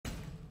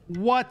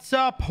What's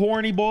up,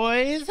 horny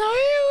boys? How are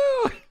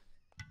you?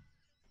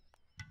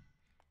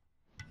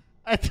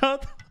 I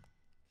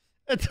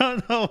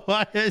don't know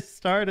why I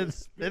started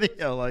this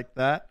video like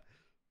that,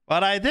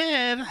 but I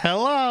did.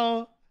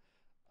 Hello.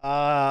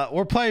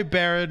 We're playing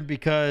Baron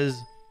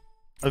because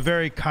a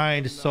very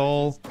kind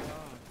soul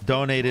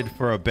donated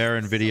for a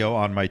Baron video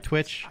on my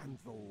Twitch,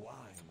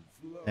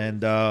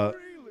 and I'm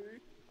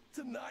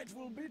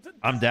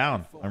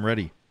down. I'm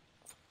ready.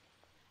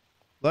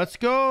 Let's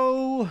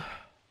go.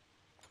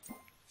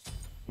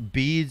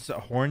 Beads,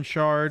 horn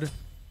shard,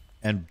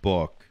 and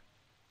book.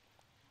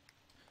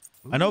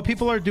 I know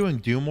people are doing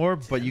Doom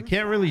Orb, but you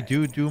can't really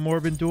do Doom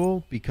Orb in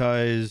Duel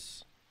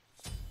because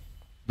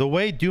the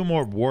way Doom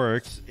Orb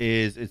works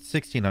is it's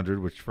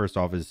 1600, which first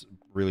off is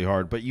really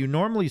hard, but you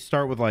normally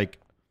start with like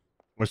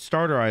a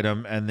starter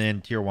item and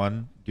then tier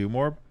 1 Doom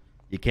Orb.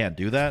 You can't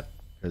do that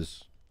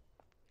because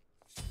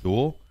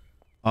Duel.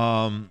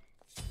 So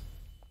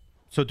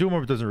Doom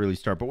Orb doesn't really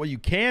start, but what you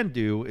can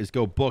do is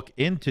go book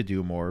into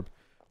Doom Orb,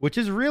 which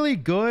is really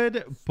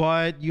good,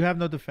 but you have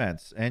no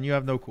defense and you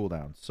have no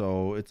cooldown.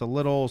 So it's a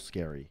little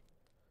scary.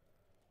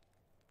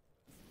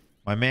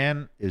 My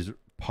man is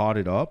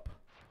potted up.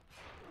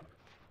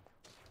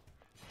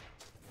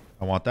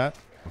 I want that.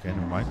 Okay,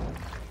 never mind.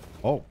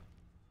 Oh,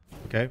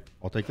 okay.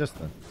 I'll take this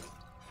then.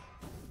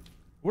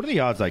 What are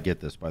the odds I get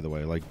this, by the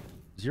way? Like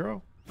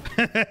 0?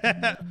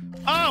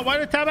 Oh, why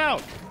did it tab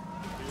out?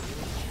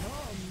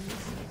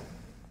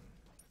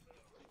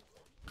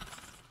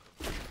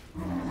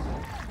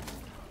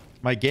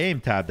 My game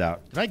tabbed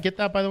out. Did I get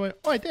that, by the way?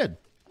 Oh, I did.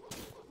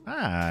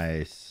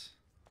 Nice.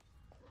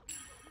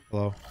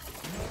 Hello.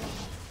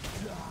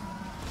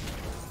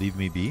 Leave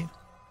me be.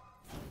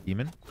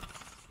 Demon.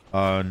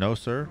 No,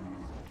 sir.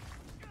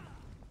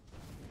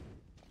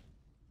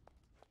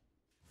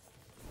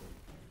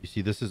 You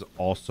see, this is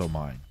also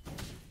mine.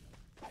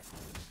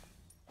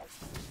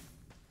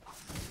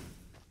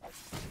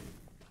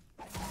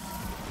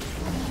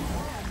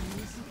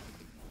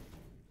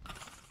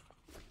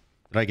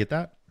 Did I get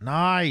that?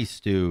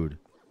 Nice, dude.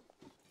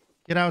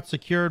 Get out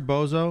secured,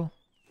 bozo.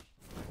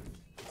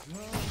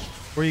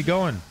 Where you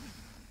going?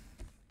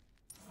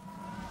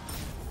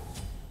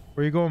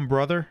 Where you going,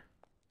 brother?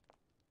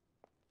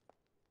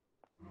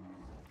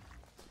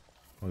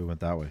 Oh, we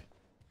went that way.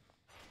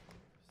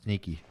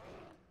 Sneaky.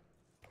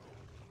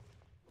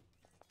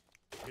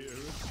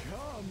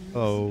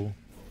 Hello.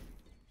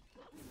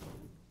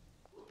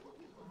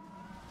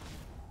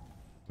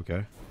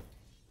 Okay.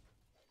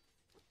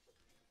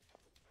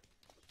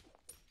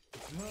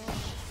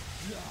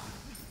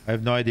 I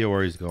have no idea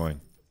where he's going.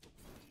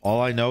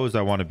 All I know is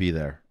I want to be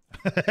there.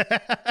 All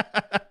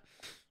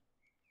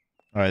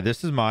right,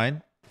 this is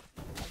mine.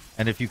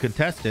 And if you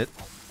contest it,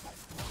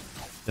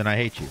 then I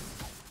hate you.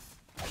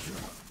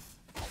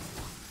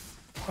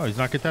 Oh, he's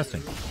not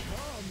contesting.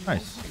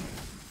 Nice.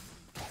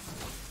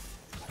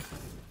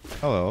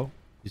 Hello.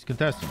 He's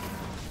contesting.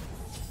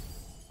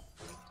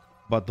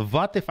 But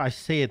what if I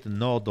say it?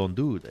 No, don't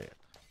do that.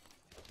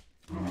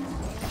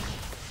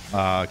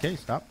 Okay,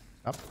 stop.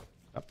 Stop.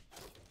 Stop.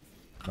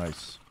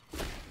 Nice.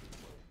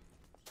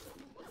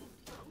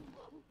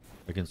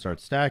 I can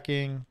start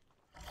stacking.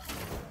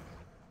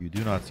 You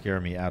do not scare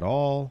me at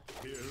all.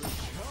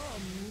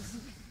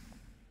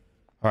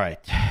 All right.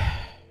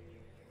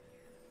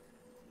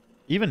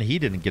 Even he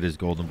didn't get his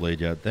golden blade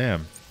yet.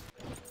 Damn.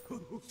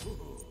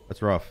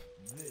 That's rough.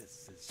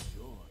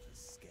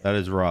 That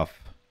is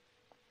rough.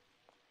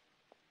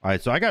 All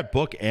right, so I got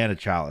book and a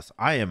chalice.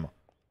 I am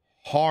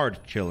hard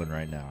chilling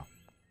right now.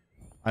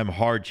 I'm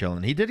hard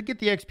chilling. He did get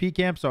the XP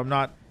camp, so I'm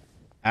not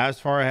as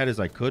far ahead as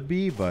I could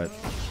be, but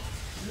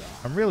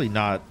I'm really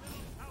not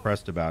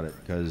pressed about it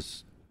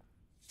because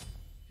I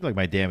feel like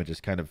my damage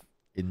is kind of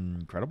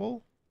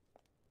incredible.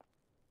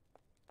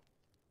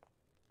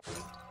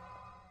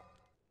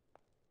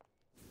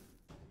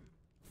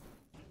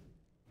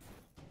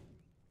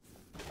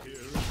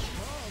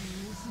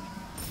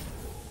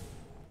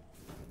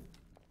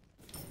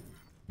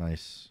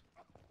 Nice.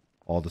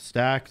 All the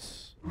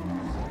stacks.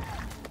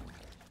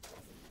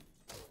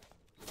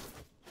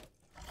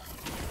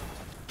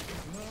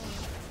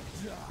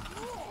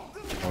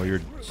 Oh,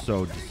 you're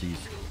so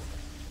deceased.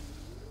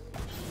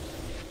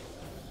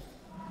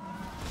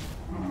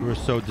 You are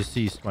so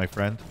deceased, my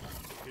friend.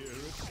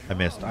 I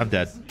missed. I'm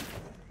dead.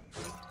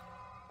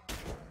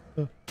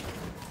 You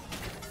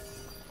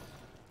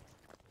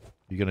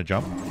gonna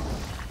jump?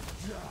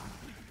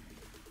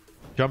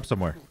 Jump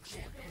somewhere.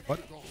 What?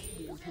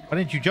 Why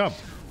didn't you jump?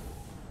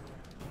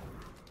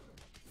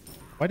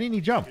 Why didn't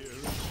you jump?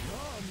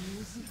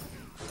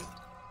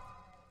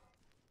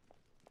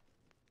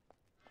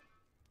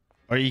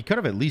 Or he could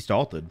have at least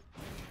ulted.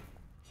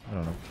 I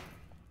don't know.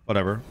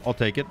 Whatever. I'll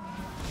take it.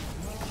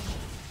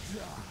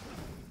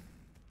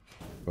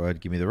 Go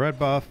ahead. Give me the red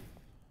buff.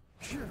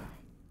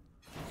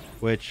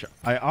 Which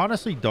I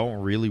honestly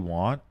don't really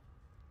want.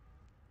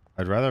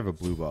 I'd rather have a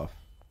blue buff.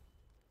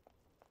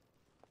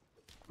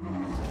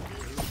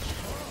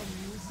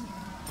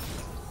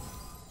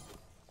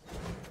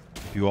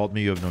 If you ult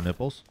me, you have no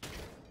nipples.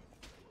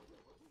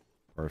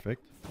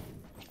 Perfect.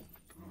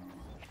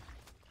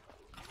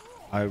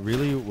 I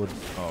really would...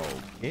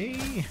 Okay.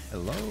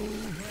 Hello.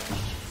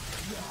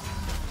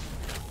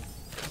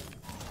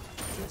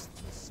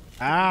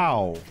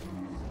 Ow.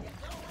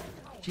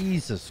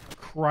 Jesus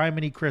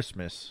criminy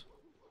Christmas.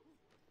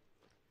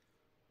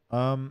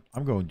 I'm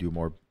going to do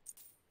more.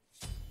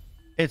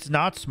 It's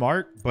not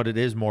smart, but it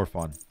is more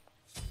fun.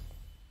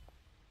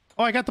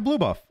 Oh, I got the blue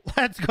buff.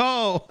 Let's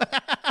go.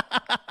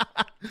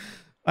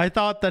 I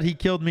thought that he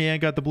killed me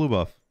and got the blue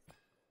buff.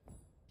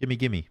 Gimme,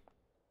 gimme.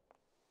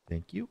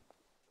 Thank you.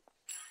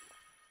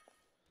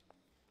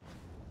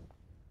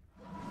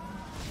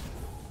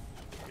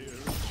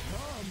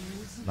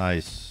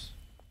 Nice.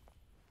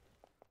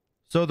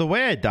 So the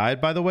way I died,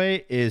 by the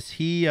way, is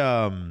he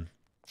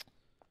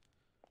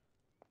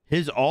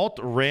his ult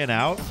ran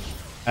out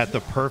at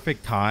the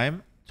perfect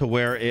time to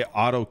where it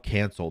auto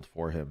canceled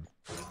for him,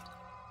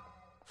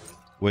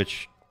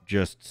 which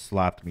just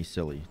slapped me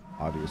silly,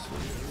 obviously.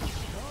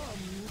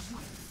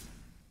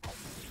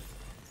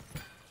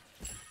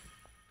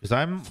 Because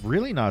I'm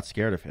really not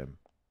scared of him.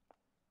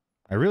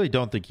 I really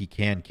don't think he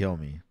can kill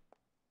me.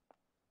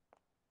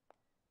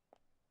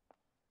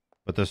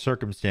 But the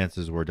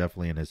circumstances were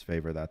definitely in his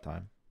favor that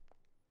time.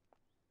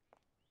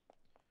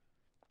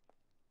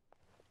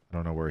 I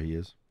don't know where he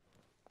is.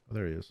 Oh,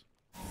 there he is.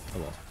 Oh,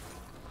 well.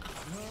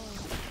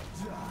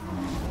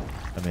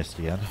 I missed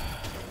again.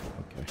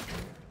 Okay.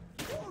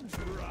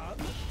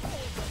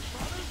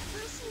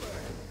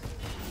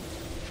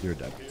 You're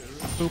dead.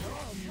 Boop.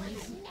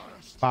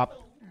 Pop.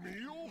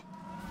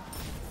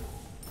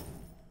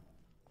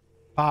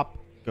 Pop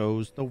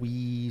goes the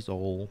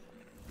weasel.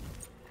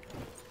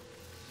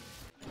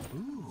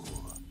 Ooh,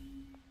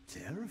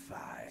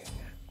 terrifying.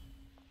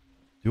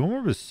 Duel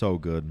Orb is so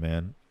good,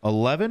 man.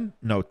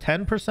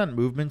 10%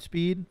 movement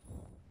speed.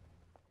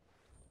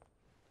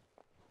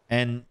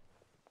 And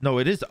no,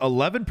 it is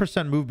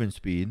 11% movement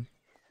speed.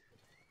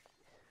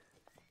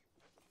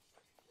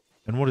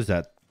 And what is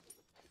that?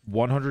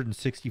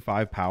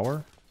 165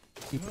 power?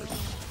 Keepers.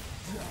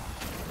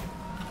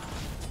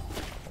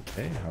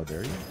 Okay, how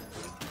dare you?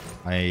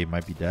 I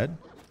might be dead.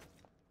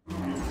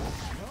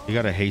 You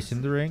got a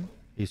hasten the ring.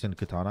 Hasten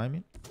katana, I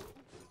mean.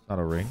 It's not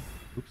a ring.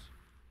 Oops.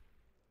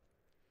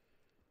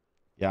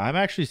 Yeah, I'm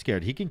actually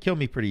scared. He can kill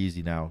me pretty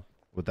easy now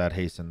with that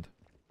hastened.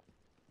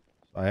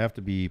 So I have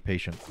to be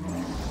patient.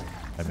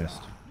 I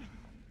missed.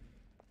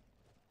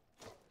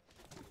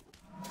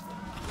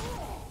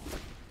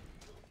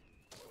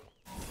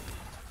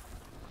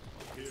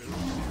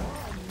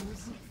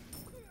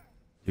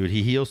 Dude,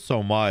 he heals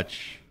so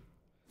much.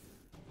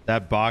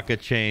 That Baka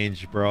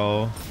change,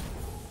 bro.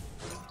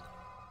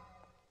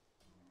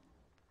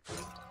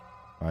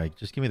 Alright,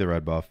 just give me the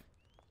red buff.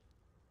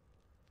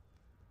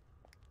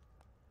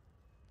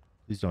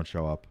 Please don't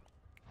show up.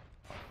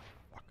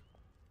 Fuck.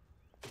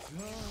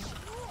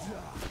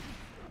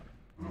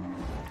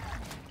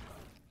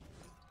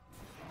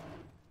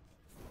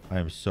 I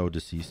am so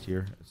deceased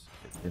here. It's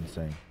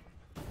insane.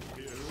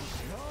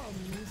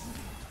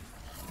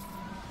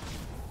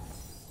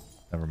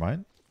 Never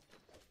mind.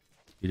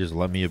 You just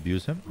let me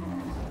abuse him?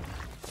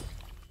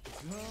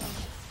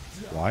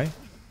 Why?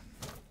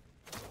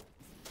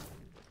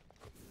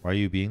 Why are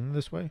you being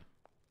this way?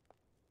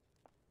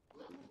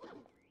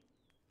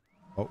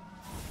 Oh.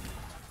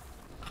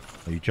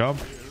 You jump.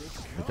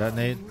 You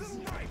detonate.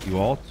 You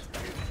ult.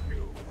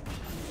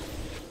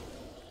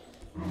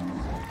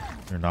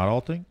 You're not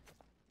ulting?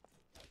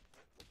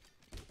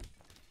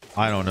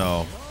 I don't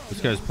know.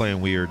 This guy's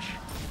playing weird.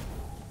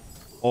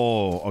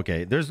 Oh,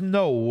 okay. There's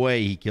no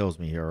way he kills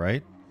me here,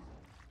 right?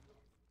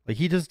 Like,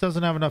 he just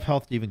doesn't have enough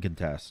health to even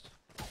contest.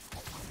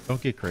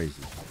 Don't get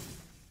crazy.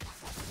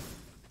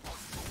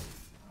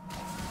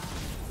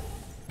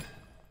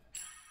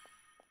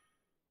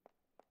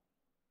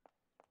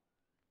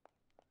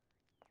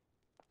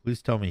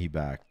 Please tell me he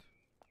backed.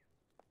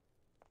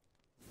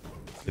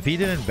 If he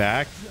didn't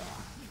back,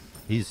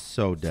 he's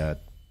so dead.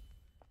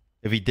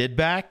 If he did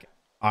back,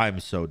 I'm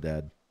so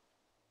dead.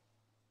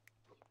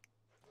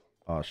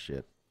 Oh,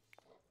 shit.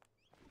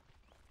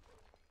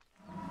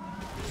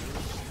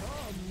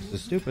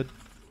 This is stupid.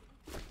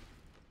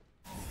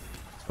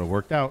 But it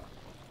worked out.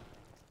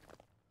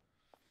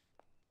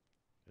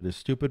 It is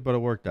stupid, but it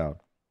worked out.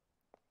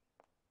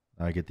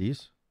 Now I get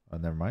these. Oh,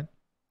 never mind.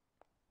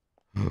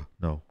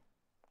 No.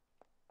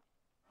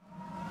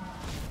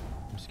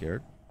 I'm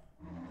scared.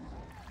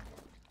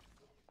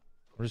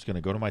 We're just going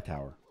to go to my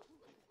tower.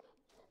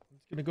 I'm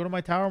just going to go to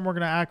my tower and we're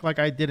going to act like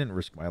I didn't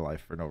risk my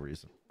life for no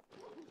reason.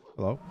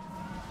 Hello?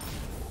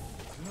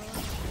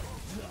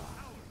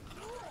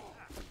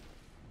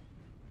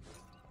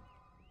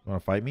 You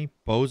want to fight me?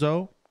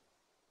 Bozo?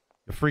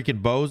 You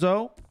freaking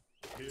bozo?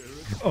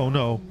 Oh,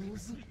 no.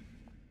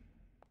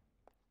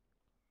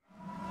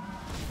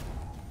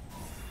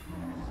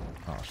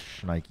 Oh,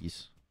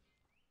 shnikes.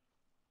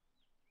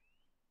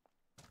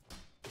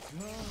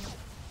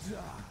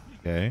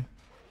 Okay.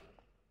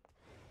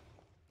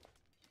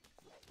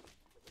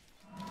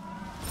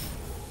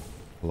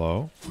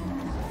 Hello?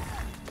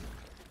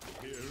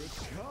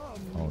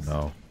 Oh,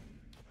 no.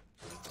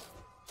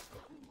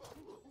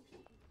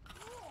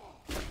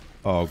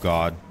 Oh,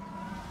 God.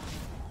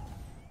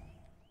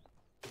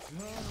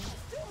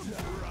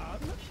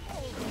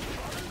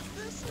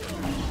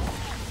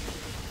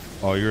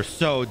 Oh, you're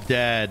so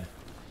dead.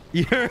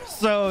 You're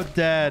so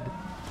dead.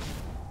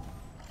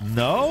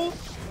 No?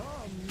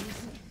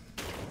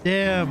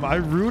 Damn, I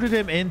rooted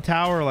him in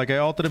tower. Like, I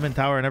ulted him in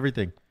tower and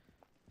everything.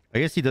 I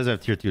guess he does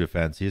have tier 2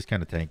 defense. He is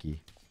kind of tanky.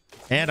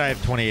 And I have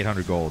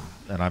 2,800 gold,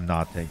 and I'm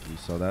not tanky.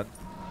 So that...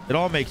 It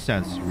all makes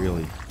sense,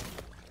 really.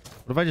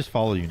 What if I just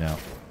follow you now?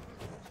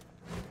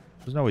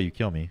 There's no way you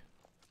kill me.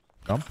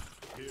 Jump.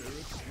 Here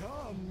it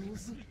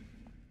comes.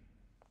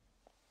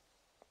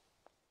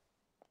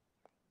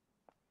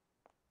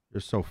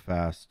 You're so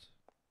fast.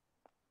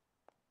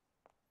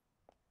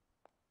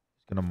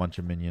 He's gonna munch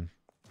a minion.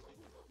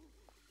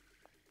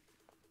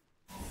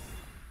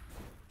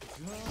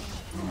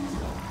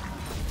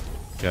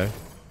 Okay,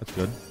 that's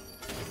good.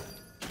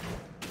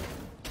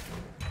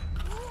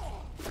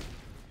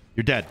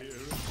 You're dead.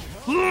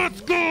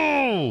 Let's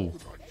go!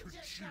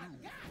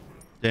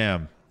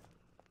 Damn.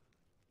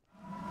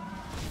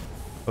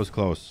 That was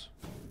close.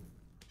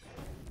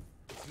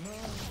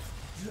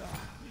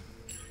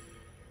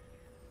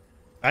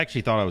 I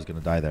actually thought I was going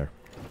to die there.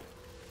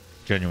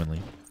 Genuinely.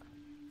 All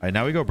right,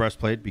 now we go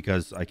breastplate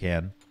because I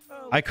can.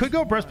 I could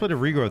go breastplate of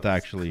regrowth,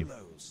 actually.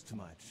 Close to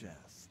my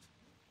chest.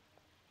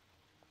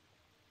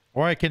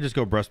 Or I can just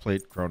go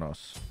breastplate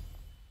Chronos.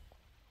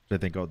 Which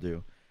I think I'll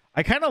do.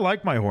 I kind of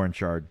like my horn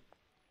shard.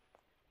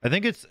 I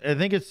think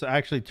it's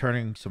actually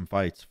turning some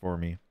fights for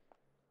me.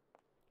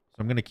 So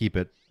I'm going to keep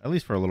it, at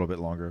least for a little bit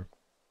longer.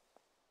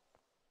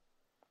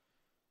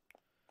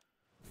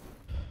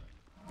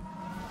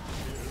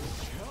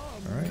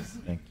 All right,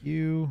 thank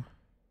you.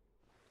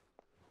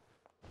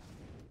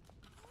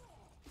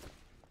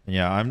 And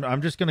yeah,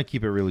 I'm just going to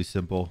keep it really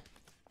simple.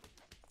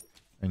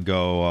 And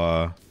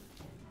go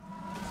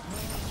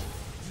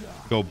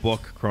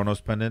book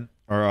Chronos Pendant.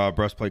 Or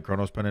breastplate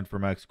Chronos Pendant for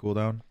max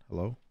cooldown.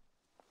 Hello?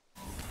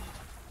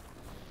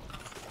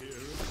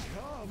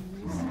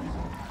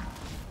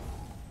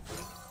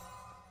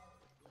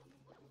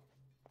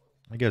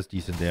 I guess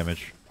decent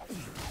damage.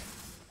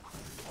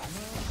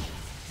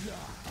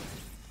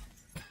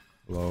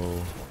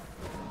 Hello.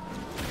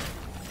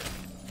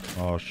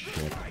 Oh,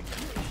 shit.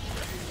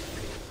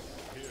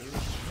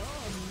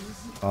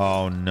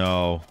 Oh,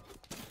 no.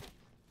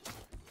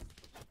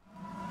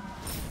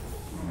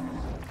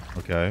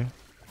 Okay.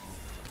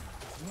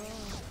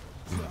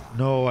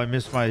 No, I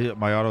missed my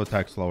auto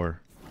attack slower.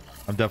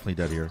 I'm definitely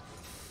dead here.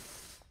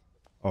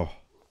 Oh,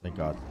 thank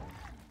God.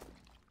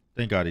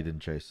 Thank God he didn't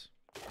chase.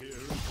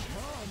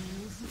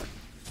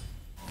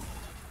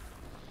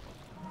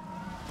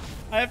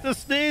 I have to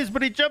sneeze,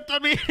 but he jumped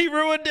on me and he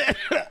ruined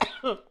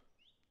it.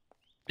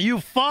 You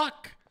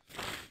fuck.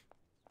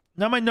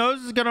 Now my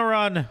nose is gonna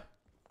run.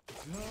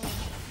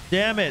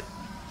 Damn it.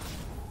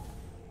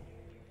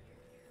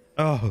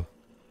 Oh,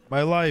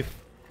 my life.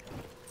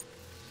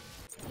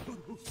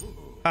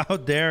 How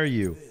dare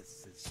you?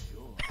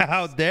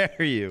 How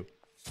dare you?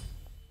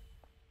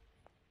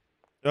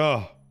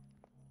 Oh.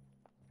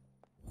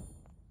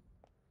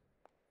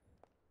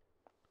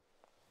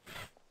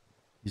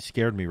 You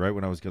scared me right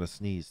when I was going to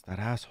sneeze. That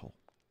asshole.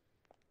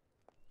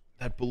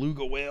 That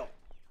beluga whale.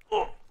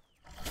 Oh.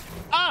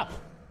 Ah!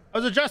 I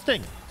was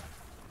adjusting.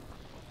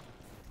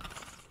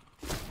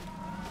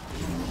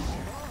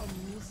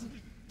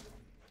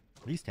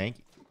 He's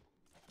tanky.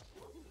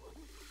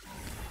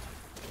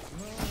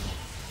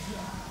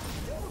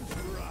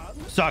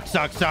 Suck,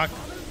 suck, suck.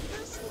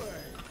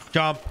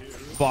 Jump.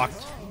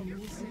 Fucked.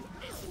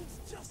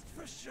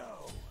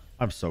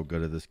 I'm so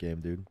good at this game,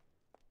 dude.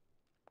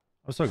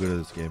 I'm so good at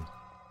this game.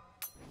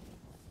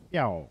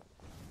 Yow.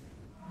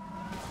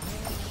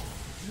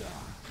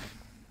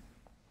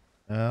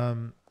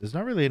 There's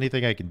not really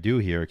anything I can do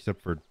here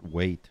except for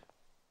wait.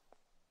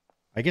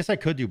 I guess I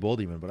could do Bull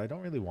Demon, but I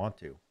don't really want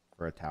to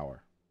for a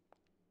tower.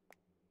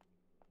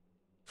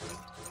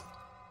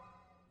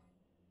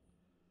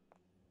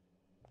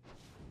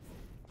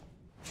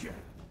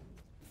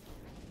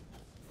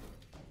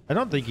 I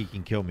don't think he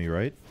can kill me,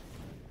 right?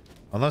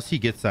 Unless he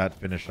gets that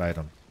finished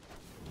item.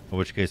 In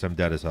which case I'm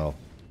dead as hell.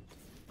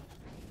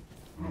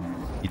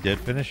 He did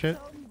finish it?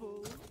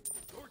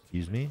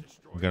 Excuse me?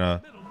 I'm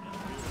gonna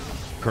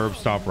curb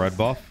stomp red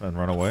buff and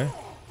run away.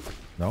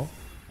 No?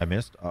 I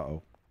missed?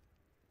 Uh-oh.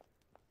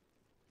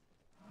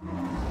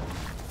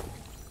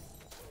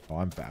 Oh,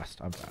 I'm fast.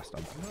 I'm fast.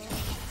 I'm fast.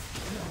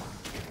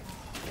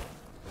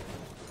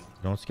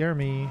 Don't scare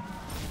me.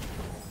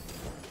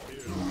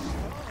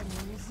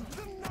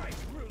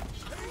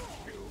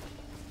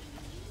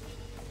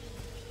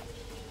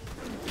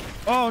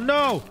 Oh,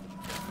 no!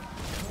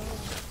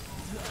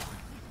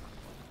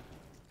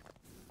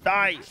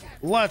 Die!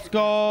 Let's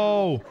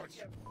go!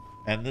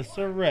 And the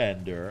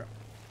surrender.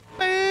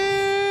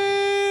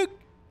 Pook!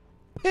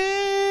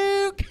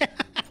 Pook!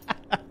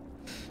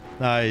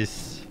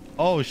 Nice.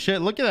 Oh,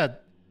 shit. Look at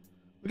that.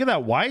 Look at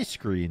that Y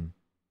screen.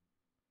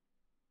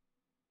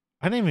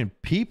 I didn't even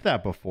peep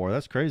that before.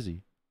 That's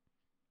crazy.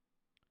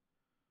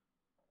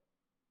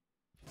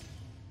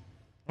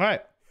 All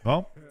right.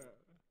 Well,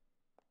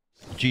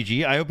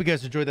 GG. I hope you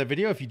guys enjoyed that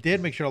video. If you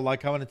did, make sure to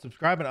like, comment, and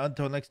subscribe. And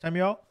until next time,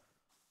 y'all,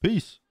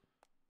 peace.